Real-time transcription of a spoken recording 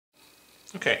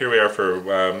Okay, here we are for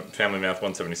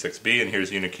FamilyMath176b, and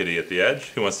here's Unikitty at the edge.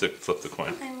 Who wants to flip the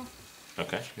coin? I will.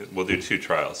 Okay, we'll do 2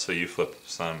 trials. So you flip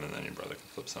some, and then your brother can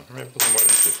flip some. Or maybe more than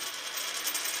 2.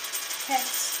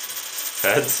 Heads.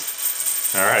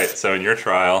 Heads? Alright, so in your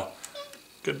trial,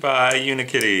 goodbye,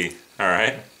 Unikitty.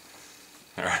 Alright.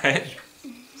 Alright.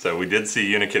 So we did see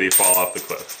Unikitty fall off the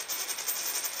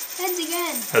cliff. Heads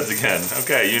again. Heads again.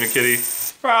 Okay, Unikitty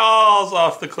falls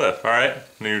off the cliff. Alright,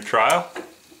 new trial.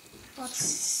 Let's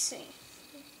see.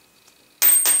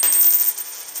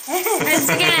 Heads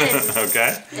again.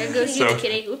 Okay. There goes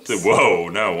Unikitty. Oops. Whoa,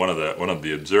 no, one of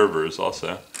the observers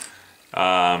also.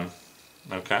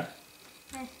 Okay.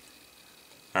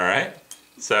 Alright.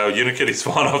 So Unikitty's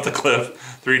fallen off the cliff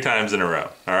 3 times in a row.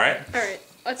 Alright? Alright,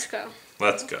 let's go.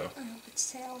 Let's go. I hope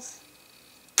it's tails.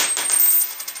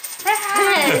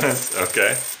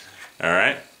 Okay.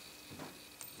 Alright.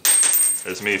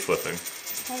 There's me flipping.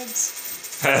 Heads.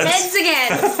 Heads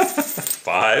again.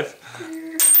 5.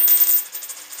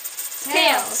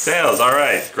 Tails. Tails,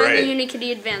 alright, great. And the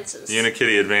Unikitty advances.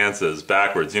 Unikitty advances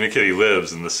backwards. Unikitty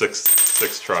lives in the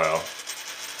sixth trial.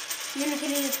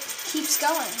 Unikitty keeps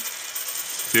going.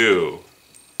 2.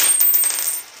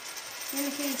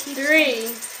 Unikitty keeps 3.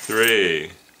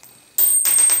 3.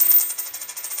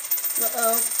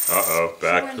 Uh-oh. Uh-oh,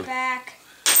 going. back. Back.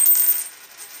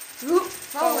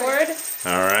 Forward.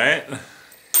 Alright.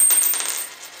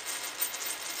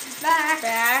 Back.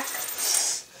 Back.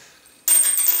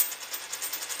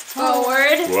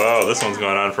 Forward. Whoa, this one's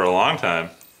going on for a long time.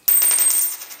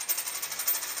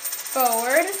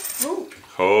 Forward. Ooh.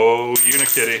 Oh,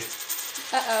 Unikitty.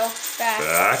 Uh-oh. Back.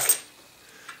 Back.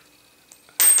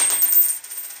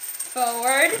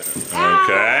 Forward.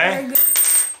 Okay.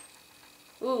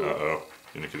 Ooh. Uh-oh.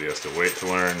 Unikitty has to wait to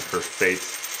learn her fate.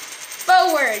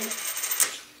 Forward.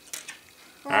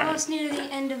 We're almost near the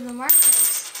end of the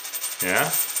markers. Yeah?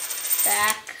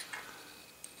 Back.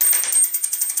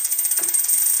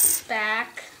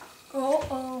 Back.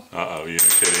 Uh-oh. Uh-oh,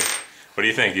 Unikitty. What do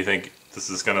you think? Do you think this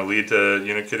is going to lead to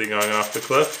Unikitty going off the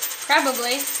cliff?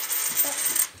 Probably.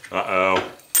 Uh-oh.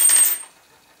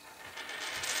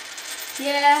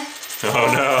 Yeah.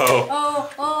 Oh, no. Oh.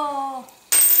 Oh,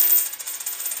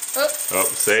 Oh,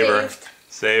 save her. saved.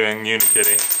 Saving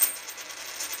Unikitty.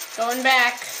 Going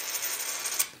back.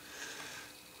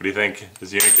 What do you think?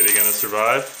 Is Unikitty going to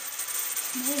survive?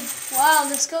 Wow,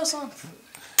 this goes on.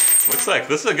 Looks like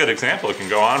this is a good example. It can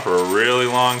go on for a really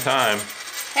long time.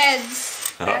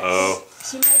 Heads. Uh-oh.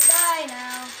 She might die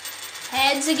now.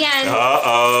 Heads again.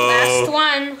 Uh-oh. Last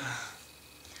one.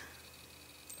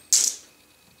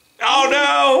 Oh,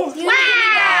 no! Wow!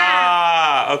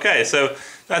 Ah, okay, so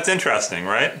that's interesting,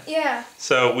 right? Yeah.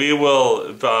 So we will,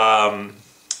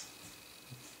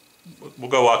 we'll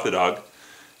go walk the dog,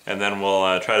 and then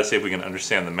we'll try to see if we can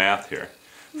understand the math here.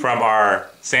 From our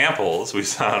samples, we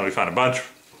found a bunch,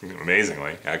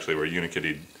 amazingly, actually, where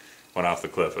Unikitty went off the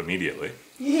cliff immediately.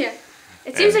 Yeah.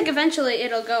 It seems like eventually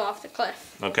it'll go off the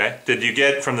cliff. Okay. Did you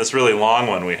get, from this really long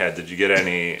one we had, did you get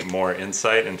any more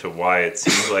insight into why it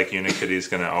seems like Unikitty's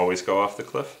going to always go off the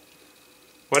cliff?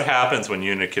 What happens when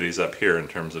Unikitty's up here in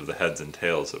terms of the heads and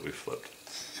tails that we flipped?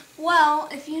 Well,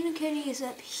 if Unikitty is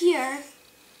up here,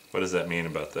 What does that mean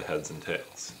about the heads and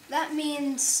tails? that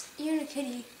means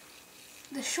Unikitty,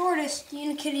 the shortest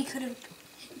Unikitty could have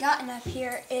gotten up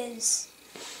here is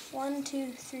 1,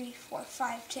 2, 3, 4,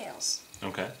 5 tails.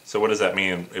 Okay. So what does that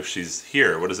mean if she's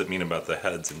here? What does it mean about the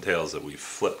heads and tails that we've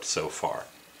flipped so far?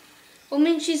 Well, it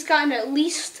means she's gotten at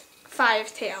least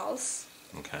 5 tails.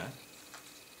 Okay.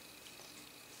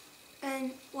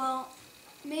 And, well,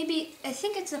 maybe, I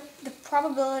think it's the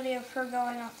probability of her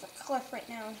going off the cliff right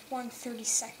now is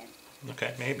 1/32.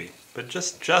 Okay, maybe. But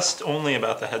just only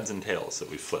about the heads and tails that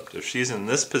we flipped. If she's in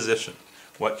this position,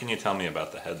 what can you tell me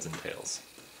about the heads and tails?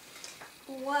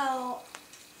 Well,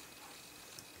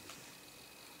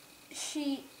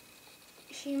 she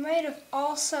might have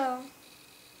also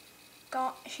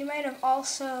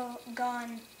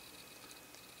gone,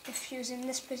 if she was in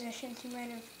this position, she might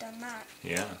have done that.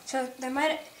 Yeah. So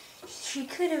she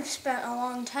could have spent a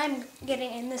long time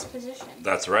getting in this position.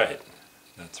 That's right.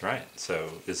 That's right. So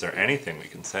is there anything we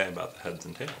can say about the heads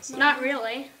and tails? Not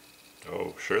really.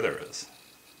 Oh, sure there is.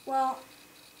 Well,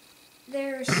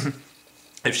 there's,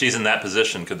 If she's in that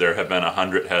position, could there have been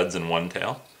 100 heads and 1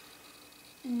 tail?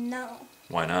 no,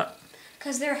 Why not?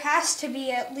 because there has to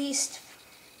be at least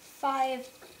 5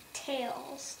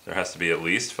 tails. There has to be at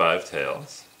least 5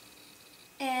 tails.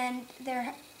 And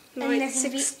there No, And wait, there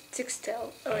can be- six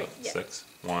tails. Oh, wait, yeah. 6.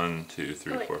 1, 2,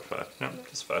 3, Oh, wait. 4, 5. No,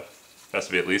 just 5. Has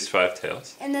to be at least 5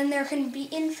 tails. And then there can be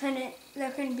infinitely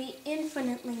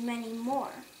many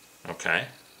more. Okay.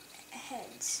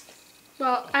 heads.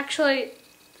 Well, actually,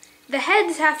 the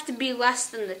heads have to be less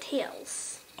than the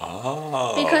tails.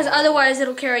 Oh. Because otherwise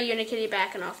it'll carry Unikitty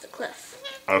back and off the cliff.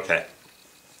 Okay.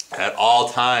 At all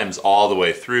times, all the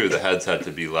way through, the heads had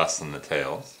to be less than the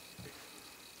tails.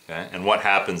 Okay. And what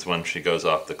happens when she goes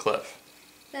off the cliff?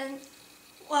 Then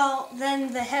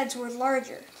the heads were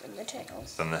larger than the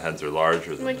tails. Then the heads are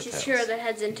larger than the tails. Which is true, the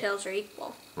heads and tails are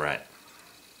equal. Right.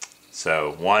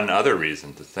 So one other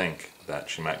reason to think that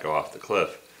she might go off the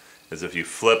cliff is if you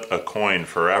flip a coin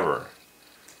forever,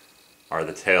 are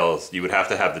the tails, you would have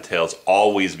to have the tails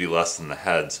always be less than the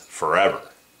heads forever.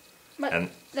 But And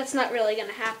that's not really going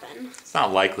to happen. it's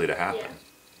not likely to happen.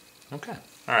 Yeah. Okay.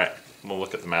 All right. We'll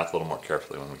look at the math a little more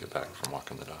carefully when we get back from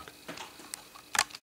walking the dog.